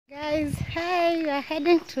guys, hi, we are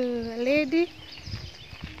heading to Lady.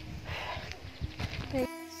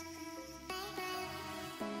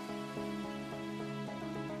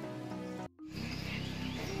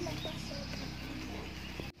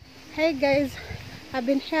 Hey guys, I've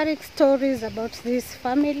been hearing stories about this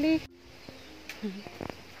family.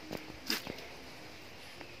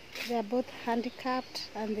 They are both handicapped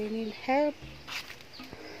and they need help.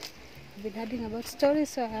 I've been hearing about stories,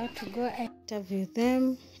 so I have to go and interview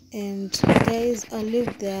them. And guys, I'll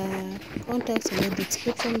leave their contacts in the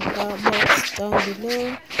description box down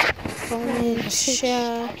below. Comment,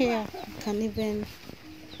 share, you can even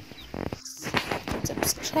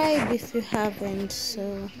subscribe if you haven't.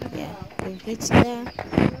 So yeah, we've reached there.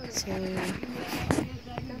 So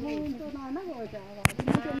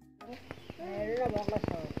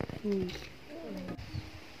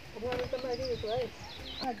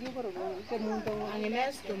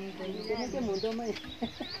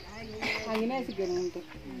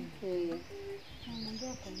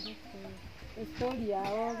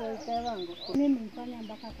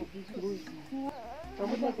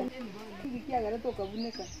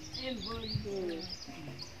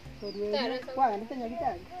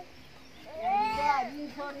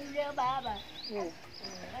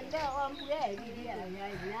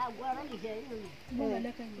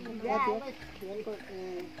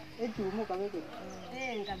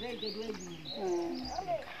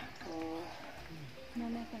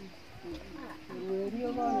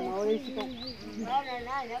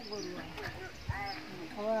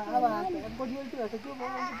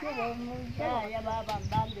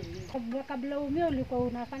kabla umeo ulikuwa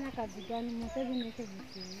unafanya kazi gani? Mtezi nike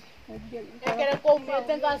vizuri. Kile kwa umeo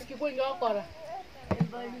tenga sikikuwa ngokora.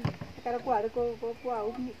 Kara kwa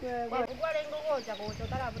umi kwa lengo cha kwa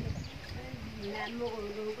tara bune. Na mogo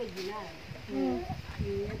ngo jina.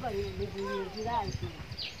 Kwa ni jira.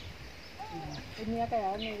 Ni aka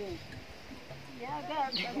ya ne. Ya ga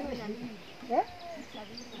eh?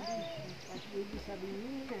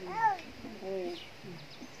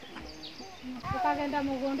 Ukagenda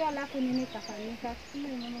mugonde alafu nini kafanyika?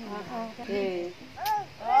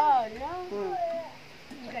 Oh no.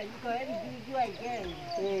 Ngajiko hivi jua igeni.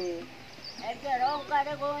 Ekero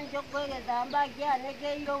kare gonjo kwege damba kya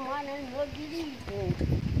neke iro mwana ngogiri.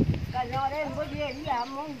 Kanore mbodi ya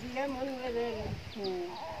mondile monwege.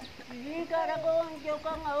 Kara gonjo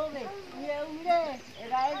kanga obe. Yeure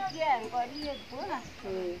raia ngori ekuna.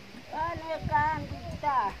 Ane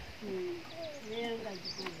kanta.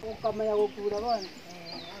 Kama ya gukura bana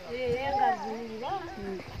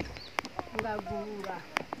ngagura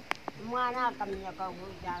mwana akamenya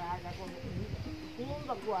kagujara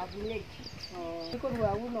kumba kwa buneki iko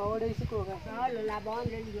rwabu no ore isikoga salo la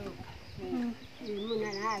bonde ndio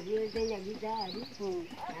muna na hiyo tenya gitari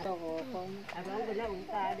arogo arongo na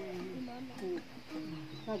ukade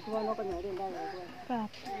kwa no kanyore ndaga kwa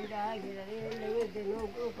ndaga ile de no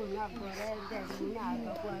ko na gore de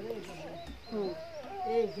muna kwa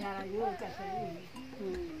wewe jara yo kasani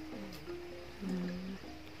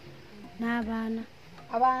na abana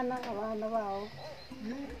bao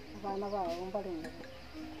mbarenga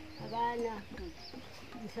abana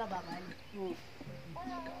isaba bali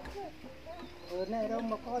ona era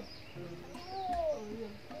makod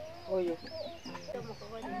oyo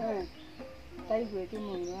taigwe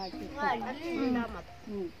kimungu aki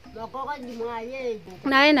makoko dimwaye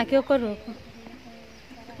naye na kiokoroko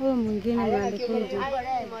huyo mwingine ndio alikuja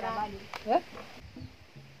eh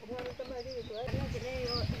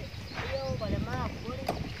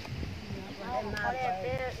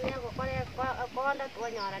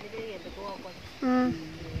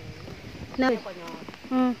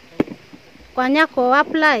kwa nyako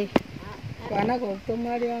apply kwana ko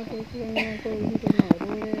tomari yako kwa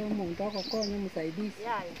mtu wako kwa msaidizi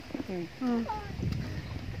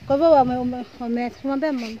kwa hivyo umemwambia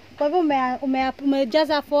mama kwa hivyo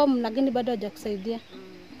umejaza form lakini bado hajakusaidia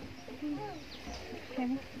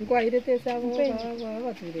kwa ile pesa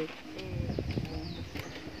wature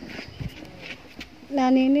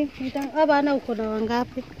na nini abana uko na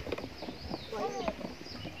wangapi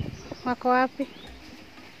wako wapi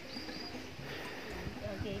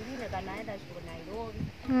wengine kanaenda shule Nairobi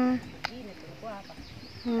wengine tulikuwa hapa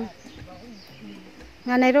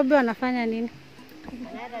na Nairobi wanafanya nini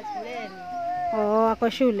anaenda shuleni wako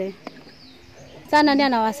shule sana nani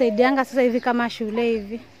anawasaidianga sasa hivi kama shule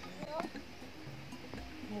hivi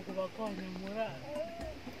Moraa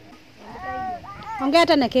ongea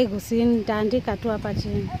hata na Kisii nitaandika tu hapa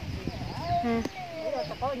chini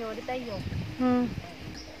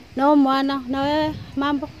na mwana na wewe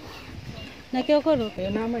mambo na kiokoro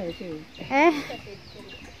na mama yetu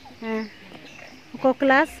uko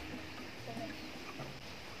class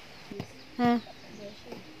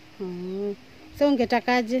So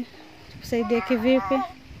ungetakaje? Tukusaidie kivipi?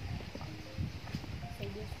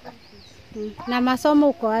 Na masomo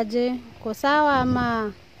uko aje? Uko sawa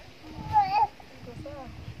ama?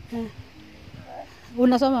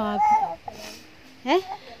 Unasoma wapi?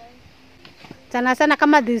 Sana sana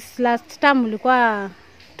kama this last term ulikuwa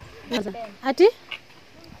ati?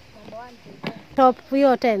 Top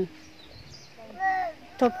hiyo 10.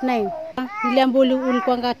 Top 9. Niliambiwa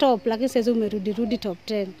ulikuwa top lakini sasa umerudi top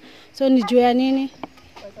 10. So ni juu ya nini?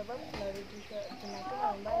 Kwa sababu tunarudisha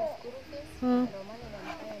tunatoa nyumbani school fees, ndio maana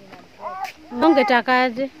inanifanya nina drop.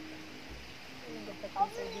 Ungetakaje?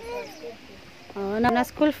 Na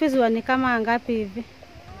school fees ni kama ngapi hivi?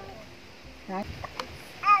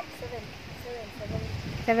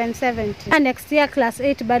 770. Next year class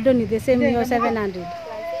 8 bado ni the same hiyo 700.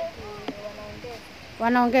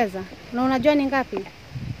 Wanaongeza. Na unajua ni ngapi? 1000.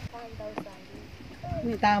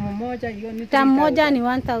 Ni tamu moja hiyo ni tamu moja ni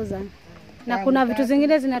 1000. Na kuna vitu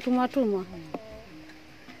zingine zinatumwa.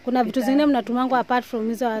 Kuna vitu zingine mnatumangwa apart from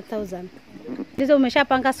hizo 1000. Hizo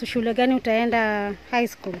umeshapanga shule gani utaenda high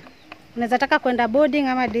school? Unaweza taka kwenda boarding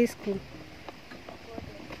ama day school?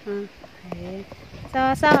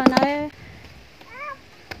 Sawa sawa na wewe.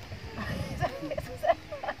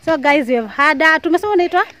 So guys, we have had her. Tumesema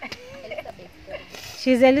unaitwa?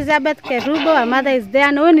 She's Elizabeth Kerubo. Her mother is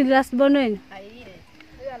there. Na wewe ni last born wenu?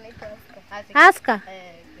 Huyo anaitwa Aska?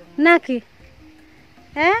 Naki?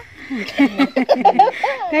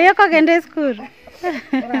 Kayoko kende school?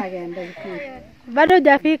 Bado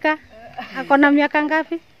hujafika? Ako na miaka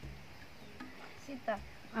ngapi?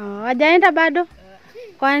 6. Hajaenda bado?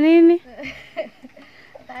 Kwa nini?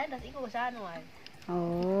 Taenda iko sana wapi?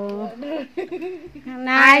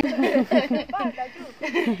 Nice.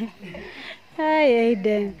 Hai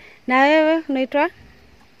Aiden. Na wewe unaitwa?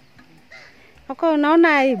 Wako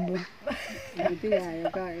unaona aibu?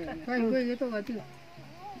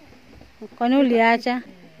 Kwa nini uliacha?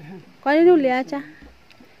 Kwa nini uliacha?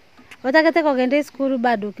 Watakate kwa kende school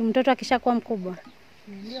bado mtoto akishakuwa mkubwa?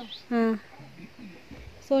 Ndio.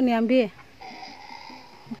 So niambie.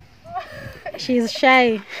 She is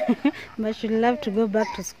shy but she love to go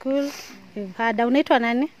back to school. We've had her. Unaitwa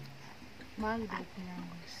nani?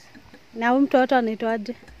 Na huyu mtoto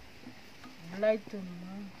anaitwaje?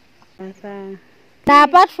 Na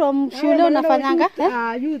apart from shule unafanyanga?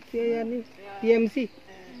 Youth yani PMC.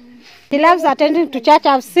 She loves attending to church.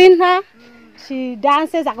 I've seen her. She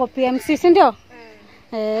dances ako PMC, si ndio?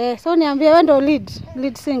 So niambie wewe ndio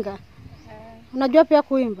lead singer. Unajua pia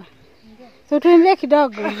kuimba? So tuimbie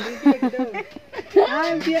kidogo.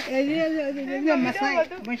 Pia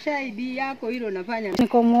Masai yako hilo unafanya.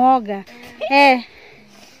 Niko muoga.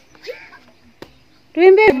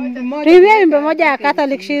 Tuimbie wimbo moja ya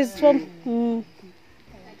Catholic. She is from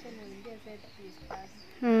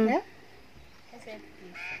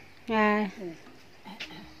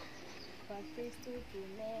Wakristo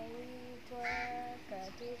tumeitwa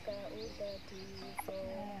katika ubatizo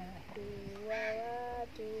kuwa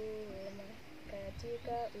watu wema.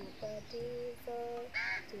 Katika ubatizo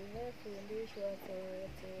tumefundishwa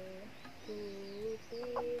sote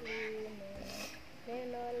kuhubiri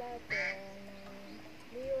neno la Bwana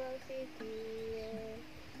liwafikie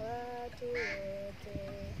watu wote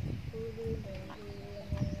ulimwenguni.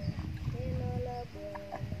 Neno la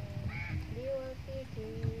Bwana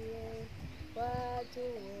liwafikie watu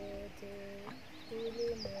wote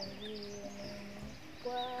ulimwenguni.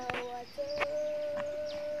 Kwa watoto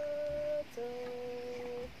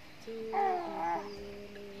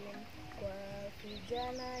tuhubiri, kwa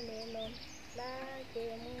vijana neno lake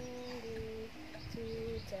Mungu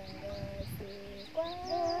tutangaze, kwa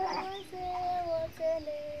wazee wote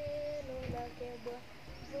neno lake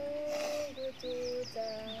Mungu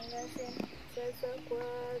tutangaze. Sasa kwa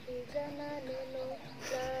vijana neno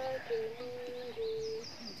lake Mungu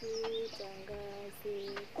tutangaze,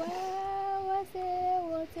 kwa wazee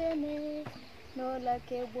wote neno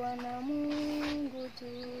lake Bwana Mungu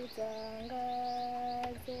tutangaze.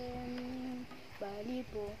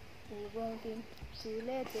 Balipo ugomvi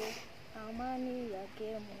tulete amani yake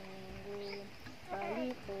Mungu,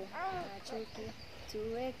 balipo na chuki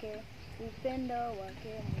tuweke upendo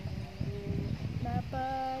wake Mungu, na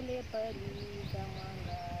pale paliza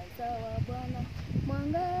mwangaza wa Bwana,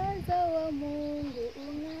 mwangaza wa Mungu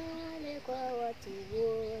ung'are kwa watu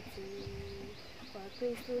wote.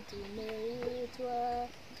 Wakristo tumeitwa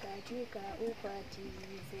katika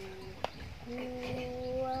ubatizo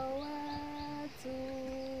kuwa watu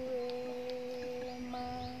wema.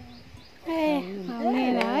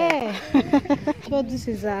 Amina. So this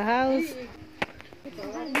is our house.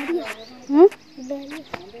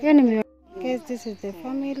 Hiyo ni guys, this is the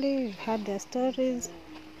family. We've heard their stories.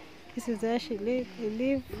 This is where she live.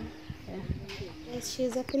 Yeah. Yes,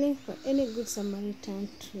 she's appealing for any good Samaritan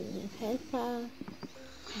to help her,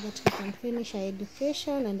 that she can finish her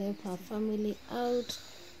education and help her family out.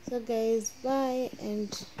 So guys, bye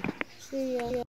and see ya.